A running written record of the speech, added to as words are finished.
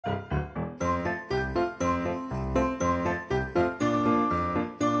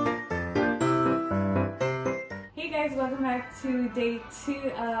back to day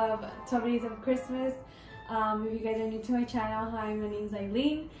 2 of 12 Days of Christmas. If you guys are new to my channel, hi, my name is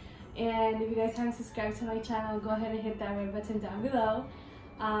Eileen, and if you guys haven't subscribed to my channel, go ahead and hit that red button down below.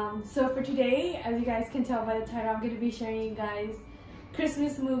 So for today, as you guys can tell by the title, I'm going to be sharing you guys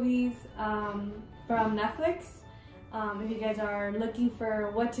Christmas movies from Netflix. If you guys are looking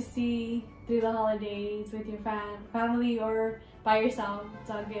for what to see through the holidays with your family or by yourself,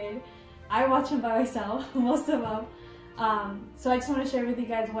 it's all good. I watch them by myself, most of them. So I just want to share with you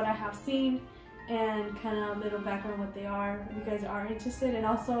guys what I have seen and kind of a little background what they are, if you guys are interested, and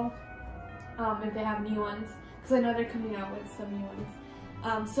also if they have new ones, because I know they're coming out with some new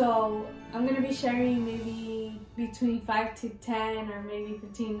ones. So I'm going to be sharing maybe between 5 to 10 or maybe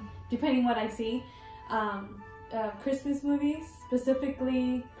 15, depending what I see. Christmas movies,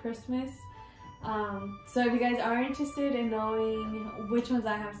 specifically Christmas. So if you guys are interested in knowing which ones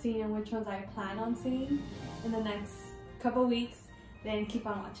I have seen and which ones I plan on seeing in the next couple weeks, then keep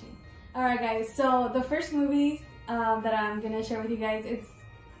on watching. Alright guys, so the first movie that I'm gonna share with you guys,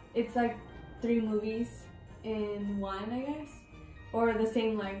 it's like 3 movies in one, I guess, or the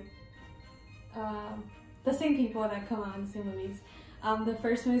same the same people that come out in the same movies. The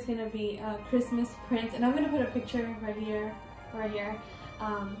first movie is gonna be Christmas Prince, and I'm gonna put a picture right here. If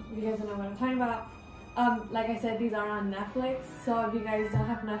you guys don't know what I'm talking about. Like I said, these are on Netflix, so if you guys don't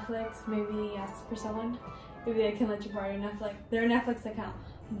have Netflix, maybe ask for someone. Maybe they can let you borrow their Netflix account.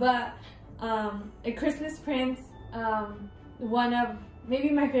 But A Christmas Prince, one of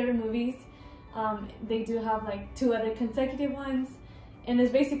maybe my favorite movies. They do have like 2 other consecutive ones, and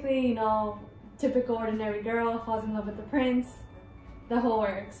it's basically, you know, typical ordinary girl falls in love with the prince. The whole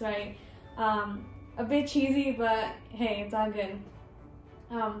works, right? A bit cheesy, but hey, it's all good.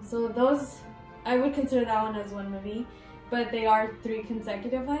 So those, I would consider that one as one movie, but they are 3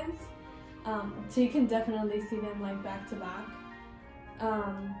 consecutive ones. So you can definitely see them like back to back.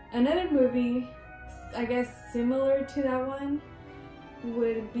 Another movie, I guess similar to that one,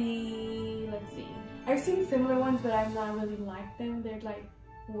 would be, let's see. I've seen similar ones, but I've not really liked them. They're like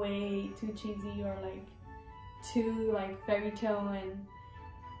way too cheesy or like too like fairy tale, and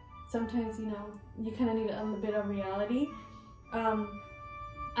sometimes, you know, you kind of need a little bit of reality.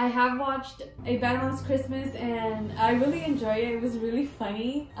 I have watched A Bad Moms Christmas, and I really enjoyed it. It was really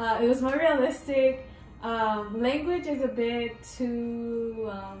funny. It was more realistic. Language is a bit too,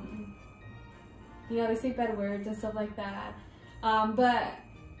 you know, they say bad words and stuff like that. But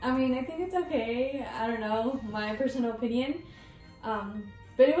I mean, I think it's okay. I don't know, my personal opinion.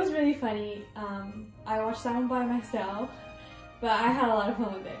 But it was really funny. I watched that one by myself, but I had a lot of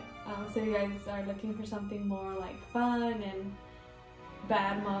fun with it. So if you guys are looking for something more like fun and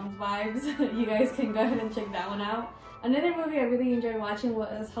bad moms vibes, you guys can go ahead and check that one out. Another movie I really enjoyed watching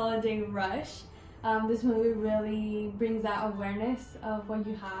was Holiday Rush. This movie really brings that awareness of what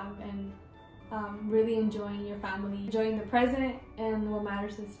you have and really enjoying your family, enjoying the present, and what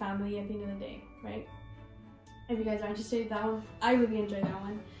matters is family at the end of the day, right? If you guys are interested in that one, I really enjoyed that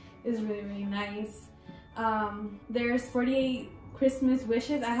one. It was really, really nice. There's 48 Christmas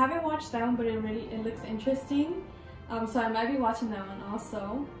Wishes. I haven't watched that one, but it looks interesting. So I might be watching that one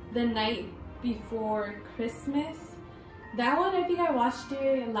also. The Night Before Christmas. That one, I think I watched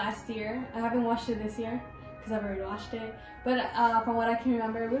it last year. I haven't watched it this year because I've already watched it. But from what I can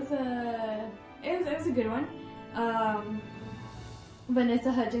remember, it was a good one.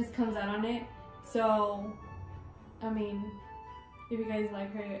 Vanessa Hudgens comes out on it, so I mean, if you guys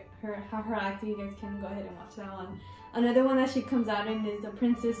like her acting, you guys can go ahead and watch that one. Another one that she comes out in is The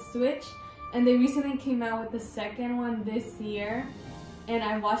Princess Switch, and they recently came out with the second one this year, and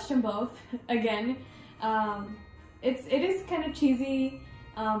I watched them both again. It is kind of cheesy,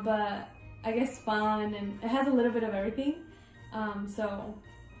 but I guess fun, and it has a little bit of everything. So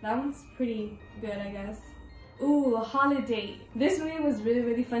that one's pretty good, I guess. Ooh, Holiday. This movie was really,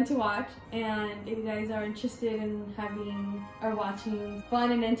 really fun to watch, and if you guys are interested in having or watching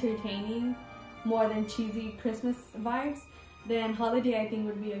fun and entertaining more than cheesy Christmas vibes, then Holiday I think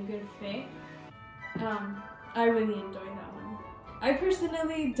would be a good fit. I really enjoyed that one. I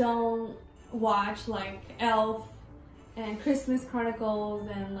personally don't watch like Elf and Christmas Chronicles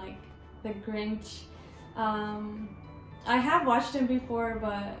and like The Grinch. I have watched them before,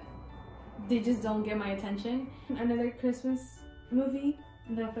 but they just don't get my attention. Another Christmas movie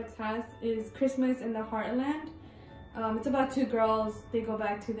Netflix has is Christmas in the Heartland. It's about 2 girls. They go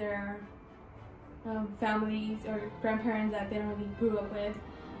back to their families or grandparents that they don't really grew up with.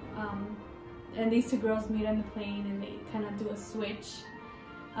 And these 2 girls meet on the plane, and they kind of do a switch.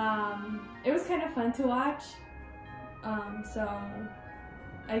 It was kind of fun to watch. So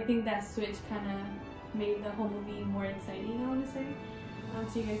I think that switch kind of made the whole movie more exciting, I want to say.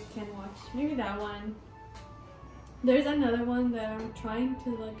 So you guys can watch maybe that one. There's another one that I'm trying to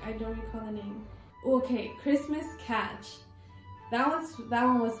look, I don't recall the name. Okay, Christmas Catch. That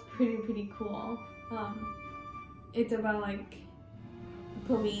one was pretty cool. It's about like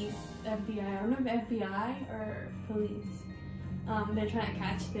police, FBI. I don't know if FBI or police. They're trying to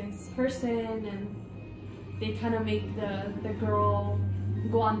catch this person, and they kind of make the girl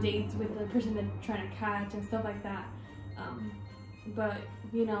go on dates with the person they're trying to catch and stuff like that. But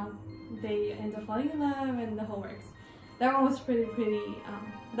you know, they end up falling in love and the whole works. That one was pretty.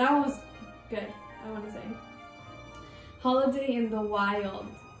 That one was good, I want to say. Holiday in the Wild.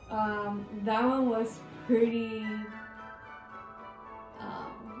 That one was pretty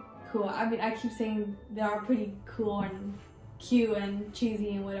cool. I mean, I keep saying they are pretty cool and cute and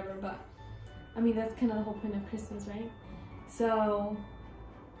cheesy and whatever, but I mean, that's kind of the whole point of Christmas, right? So,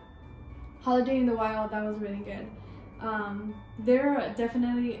 Holiday in the Wild, that was really good. There are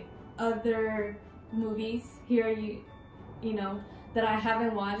definitely other movies here, you know, that I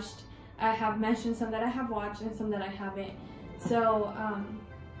haven't watched. I have mentioned some that I have watched and some that I haven't. So,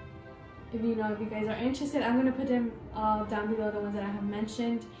 if you guys are interested, I'm gonna put them all down below, the ones that I have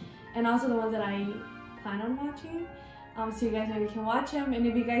mentioned, and also the ones that I plan on watching. So you guys maybe can watch them, and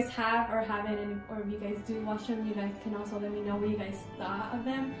if you guys have or haven't, or if you guys do watch them, you guys can also let me know what you guys thought of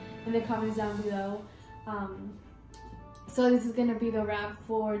them in the comments down below. So this is gonna be the wrap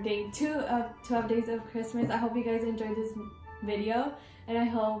for day 2 of 12 Days of Christmas. I hope you guys enjoyed this video, and I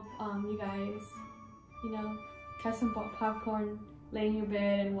hope you guys, catch some popcorn, lay in your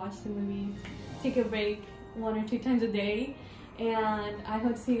bed and watch the movies, take a break 1 or 2 times a day, and I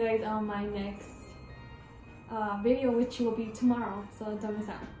hope to see you guys on my next video, which will be tomorrow, so don't miss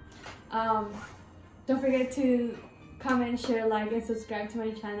out. Don't forget to comment, share, like, and subscribe to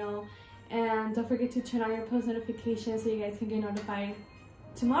my channel, and don't forget to turn on your post notifications so you guys can get notified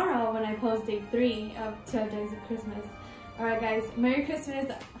tomorrow when I post day 3 of 12 Days of Christmas. Alright guys, Merry Christmas,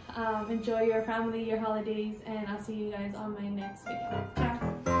 enjoy your family, your holidays, and I'll see you guys on my next video. Ciao!